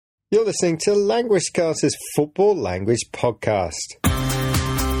You're listening to LanguageCast's Football Language Podcast.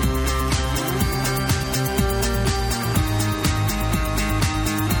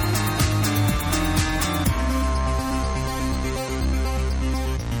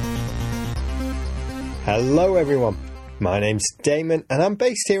 Hello everyone, my name's Damon and I'm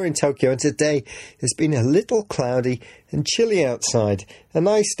based here in Tokyo, and today has been a little cloudy and chilly outside. A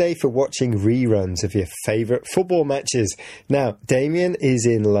nice day for watching reruns of your favourite football matches. Now, Damien is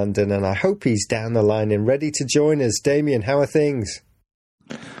in London and I hope he's down the line and ready to join us. Damien, how are things?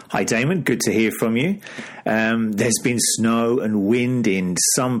 Hi Damon, good to hear from you. There's been snow and wind in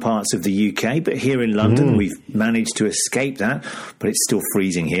some parts of the UK, but here in London we've managed to escape that, but it's still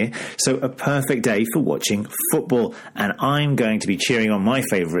freezing here. So a perfect day for watching football, and I'm going to be cheering on my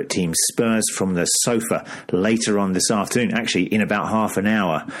favourite team, Spurs, from the sofa later on this afternoon, actually in about half an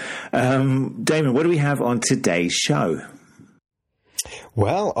hour. Damon, what do we have on today's show?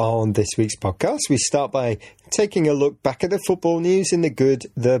 Well, on this week's podcast, we start by taking a look back at the football news in the good,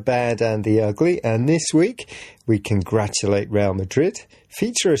 the bad and the ugly. And this week, we congratulate Real Madrid,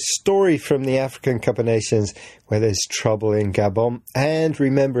 feature a story from the African Cup of Nations where there's trouble in Gabon, and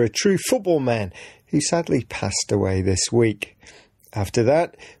remember a true football man who sadly passed away this week. After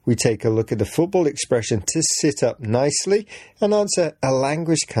that, we take a look at the football expression to sit up nicely and answer a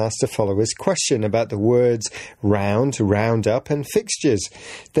LanguageCaster follower's question about the words round, round up and fixtures.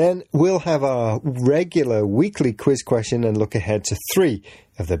 Then we'll have our regular weekly quiz question and look ahead to 3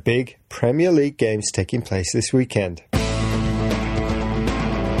 of the big Premier League games taking place this weekend.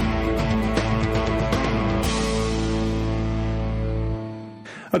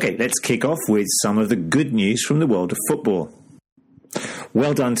 Okay, let's kick off with some of the good news from the world of football.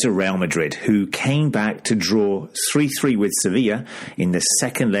 Well done to Real Madrid, who came back to draw 3-3 with Sevilla in the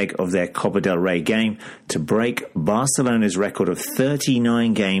second leg of their Copa del Rey game to break Barcelona's record of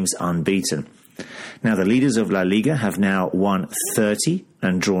 39 games unbeaten. Now, the leaders of La Liga have now won 30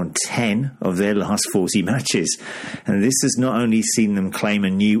 and drawn 10 of their last 40 matches. And this has not only seen them claim a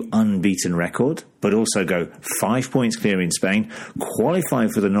new unbeaten record, but also go 5 points clear in Spain, qualify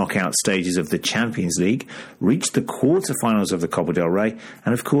for the knockout stages of the Champions League, reach the quarterfinals of the Copa del Rey,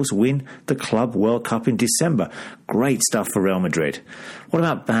 and of course win the Club World Cup in December. Great stuff for Real Madrid. What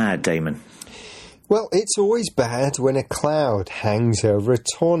about bad, Damon? Well, it's always bad when a cloud hangs over a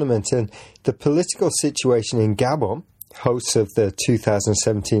tournament, and the political situation in Gabon, hosts of the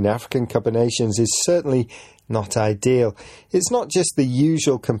 2017 African Cup of Nations, is certainly not ideal. It's not just the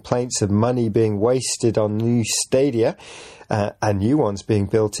usual complaints of money being wasted on new stadia, and new ones being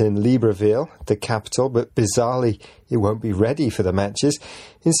built in Libreville, the capital, but bizarrely it won't be ready for the matches.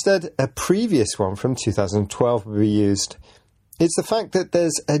 Instead, a previous one from 2012 will be used. It's the fact that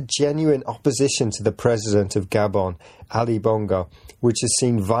there's a genuine opposition to the president of Gabon, Ali Bongo, which has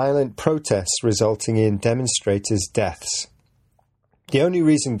seen violent protests resulting in demonstrators' deaths. The only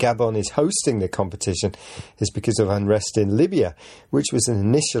reason Gabon is hosting the competition is because of unrest in Libya, which was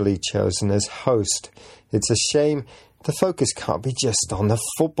initially chosen as host. It's a shame the focus can't be just on the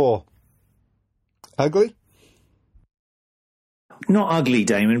football. Ugly? Not ugly,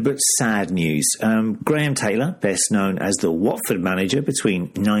 Damon, but sad news. Graham Taylor, best known as the Watford manager between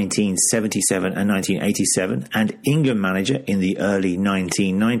 1977 and 1987 and England manager in the early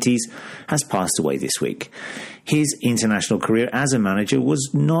 1990s, has passed away this week. His international career as a manager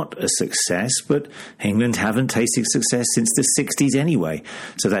was not a success, but England haven't tasted success since the 60s anyway,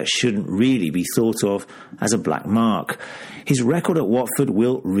 so that shouldn't really be thought of as a black mark. His record at Watford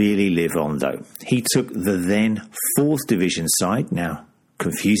will really live on, though. He took the then 4th division side, now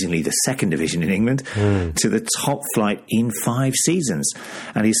confusingly the 2nd division in England, to the top flight in 5 seasons,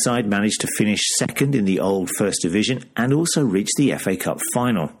 and his side managed to finish 2nd in the old 1st division and also reach the FA Cup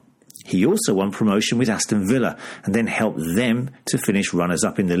final. He also won promotion with Aston Villa and then helped them to finish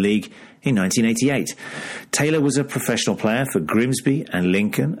runners-up in the league in 1988. Taylor was a professional player for Grimsby and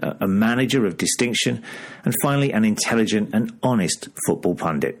Lincoln, a manager of distinction, and finally an intelligent and honest football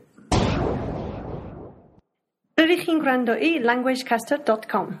pundit.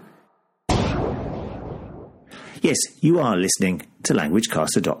 LanguageCaster.com. Yes, you are listening to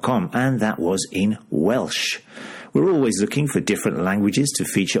LanguageCaster.com, and that was in Welsh. We're always looking for different languages to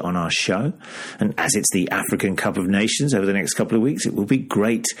feature on our show, and as it's the African Cup of Nations over the next couple of weeks, it will be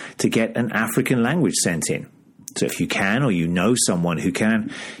great to get an African language sent in. So if you can, or you know someone who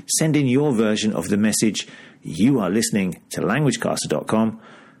can, send in your version of the message, you are listening to LanguageCaster.com,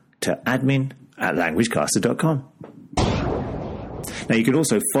 to admin@LanguageCaster.com. Now, you can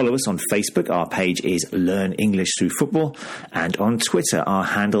also follow us on Facebook. Our page is Learn English Through Football. And on Twitter, our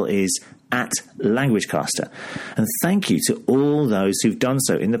handle is at LanguageCaster. And thank you to all those who've done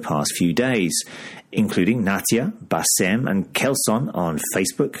so in the past few days, including Natia, Bassem and Kelson on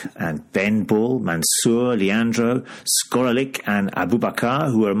Facebook, and Ben Bull, Mansour, Leandro, Skoralik and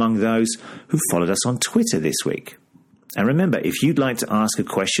Abubakar, who are among those who followed us on Twitter this week. And remember, if you'd like to ask a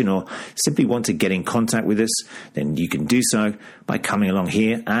question or simply want to get in contact with us, then you can do so by coming along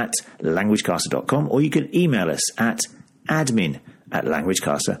here at languagecaster.com, or you can email us at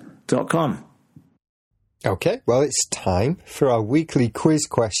admin@languagecaster.com. Okay, well, it's time for our weekly quiz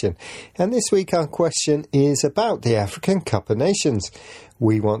question. And this week our question is about the African Cup of Nations.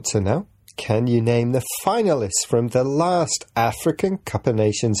 We want to know, can you name the finalists from the last African Cup of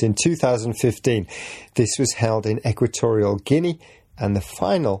Nations in 2015? This was held in Equatorial Guinea, and the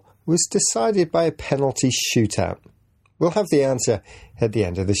final was decided by a penalty shootout. We'll have the answer at the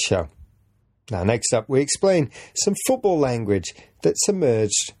end of the show. Now, next up, we explain some football language that's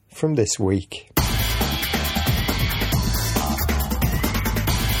emerged from this week.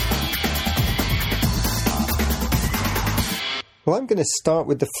 Well, I'm going to start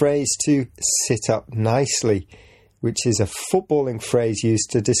with the phrase to sit up nicely, which is a footballing phrase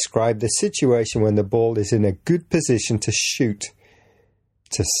used to describe the situation when the ball is in a good position to shoot.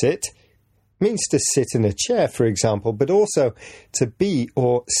 To sit means to sit in a chair, for example, but also to be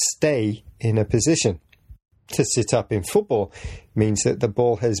or stay in a position. To sit up in football means that the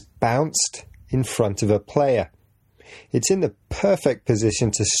ball has bounced in front of a player. It's in the perfect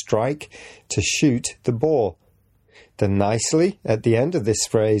position to strike, to shoot the ball. The nicely at the end of this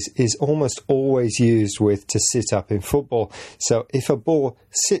phrase is almost always used with to sit up in football. So if a ball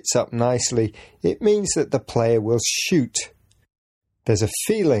sits up nicely, it means that the player will shoot. There's a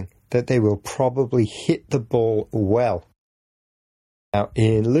feeling that they will probably hit the ball well. Now,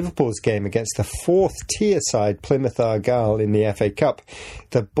 in Liverpool's game against the fourth-tier side Plymouth Argyle in the FA Cup,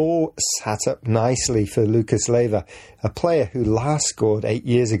 the ball sat up nicely for Lucas Leiva, a player who last scored 8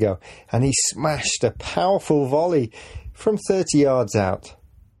 years ago, and he smashed a powerful volley from 30 yards out.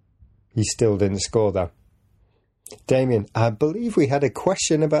 He still didn't score, though. Damien, I believe we had a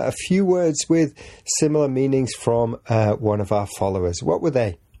question about a few words with similar meanings from one of our followers. What were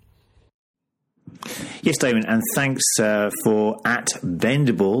they? Yes, Damon, and thanks for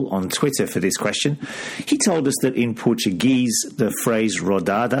 @Bendable on Twitter for this question. He told us that in Portuguese, the phrase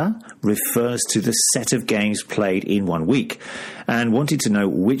rodada refers to the set of games played in 1 week, and wanted to know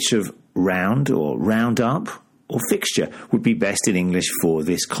which of round or round up or fixture would be best in English for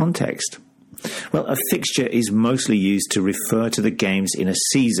this context. Well, a fixture is mostly used to refer to the games in a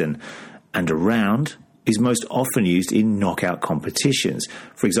season, and a round is most often used in knockout competitions.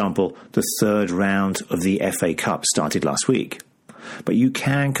 For example, the third round of the FA Cup started last week. But you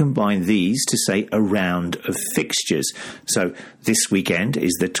can combine these to say a round of fixtures. So this weekend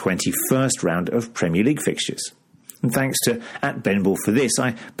is the 21st round of Premier League fixtures. And thanks to @Benball for this.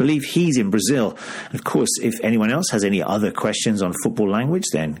 I believe he's in Brazil. Of course, if anyone else has any other questions on football language,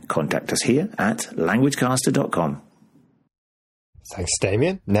 then contact us here at languagecaster.com. Thanks,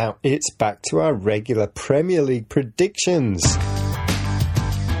 Damien. Now it's back to our regular Premier League predictions.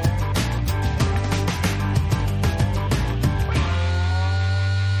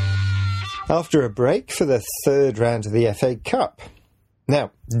 After a break for the third round of the FA Cup.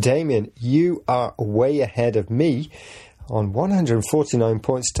 Now, Damien, you are way ahead of me on 149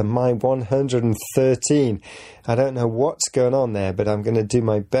 points to my 113. I don't know what's going on there, but I'm going to do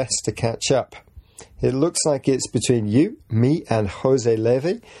my best to catch up. It looks like it's between you, me and Jose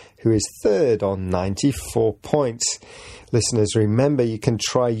Levy, who is third on 94 points. Listeners, remember you can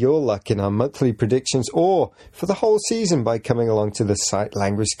try your luck in our monthly predictions or for the whole season by coming along to the site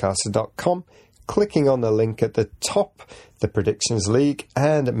languagecaster.com, clicking on the link at the top, the Predictions League,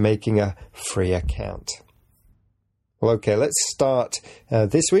 and making a free account. Well, okay, let's start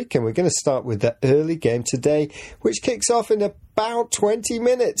this week, and we're going to start with the early game today, which kicks off in about 20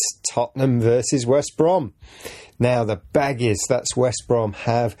 minutes, Tottenham versus West Brom. Now, the Baggies, that's West Brom,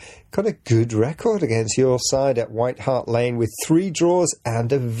 have got a good record against your side at White Hart Lane with 3 draws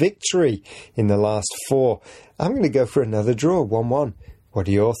and a victory in the last 4. I'm going to go for another draw, 1-1. What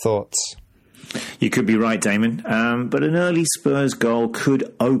are your thoughts? You could be right, Damon, but an early Spurs goal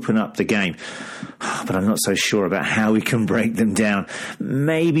could open up the game. But I'm not so sure about how we can break them down.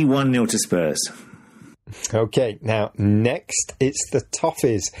 Maybe 1-0 to Spurs. Okay, now next it's the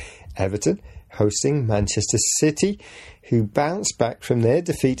Toffees. Everton hosting Manchester City, who bounced back from their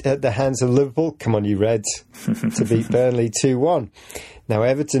defeat at the hands of Liverpool. Come on, you Reds, to beat Burnley 2-1. Now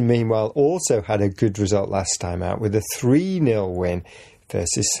Everton, meanwhile, also had a good result last time out with a 3-0 win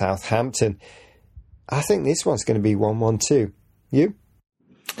versus Southampton. I think this one's going to be 1-1 too. You?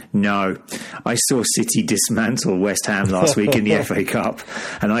 No, I saw City dismantle West Ham last week in the FA Cup,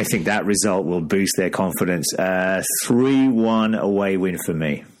 and I think that result will boost their confidence. 3-1 away win for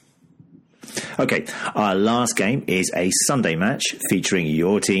me. Okay, our last game is a Sunday match featuring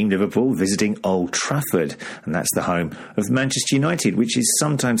your team, Liverpool, visiting Old Trafford. And that's the home of Manchester United, which is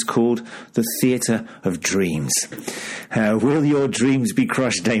sometimes called the Theatre of Dreams. Will your dreams be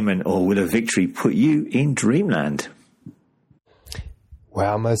crushed, Damon, or will a victory put you in dreamland?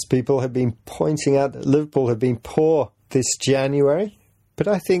 Well, most people have been pointing out that Liverpool have been poor this January, but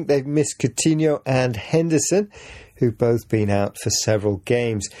I think they've missed Coutinho and Henderson, who've both been out for several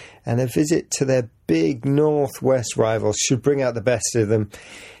games, and a visit to their big Northwest rivals should bring out the best of them.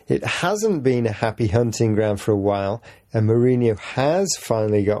 It hasn't been a happy hunting ground for a while, and Mourinho has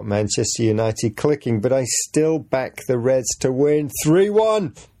finally got Manchester United clicking, but I still back the Reds to win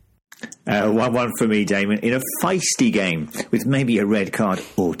 3-1. 1-1 for me, Damon, in a feisty game with maybe a red card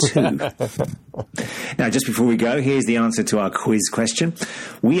or two. Now, just before we go, here's the answer to our quiz question.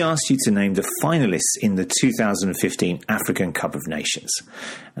 We asked you to name the finalists in the 2015 African Cup of Nations.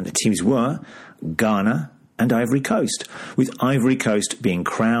 And the teams were Ghana and Ivory Coast, with Ivory Coast being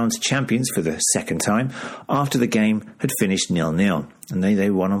crowned champions for the second time after the game had finished 0-0. And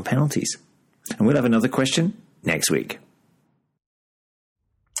they won on penalties. And we'll have another question next week.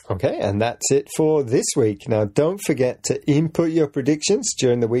 Okay, and that's it for this week. Now, don't forget to input your predictions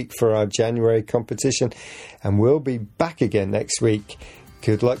during the week for our January competition, and we'll be back again next week.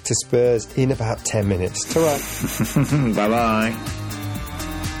 Good luck to Spurs in about 10 minutes. Ta-ra. Bye-bye.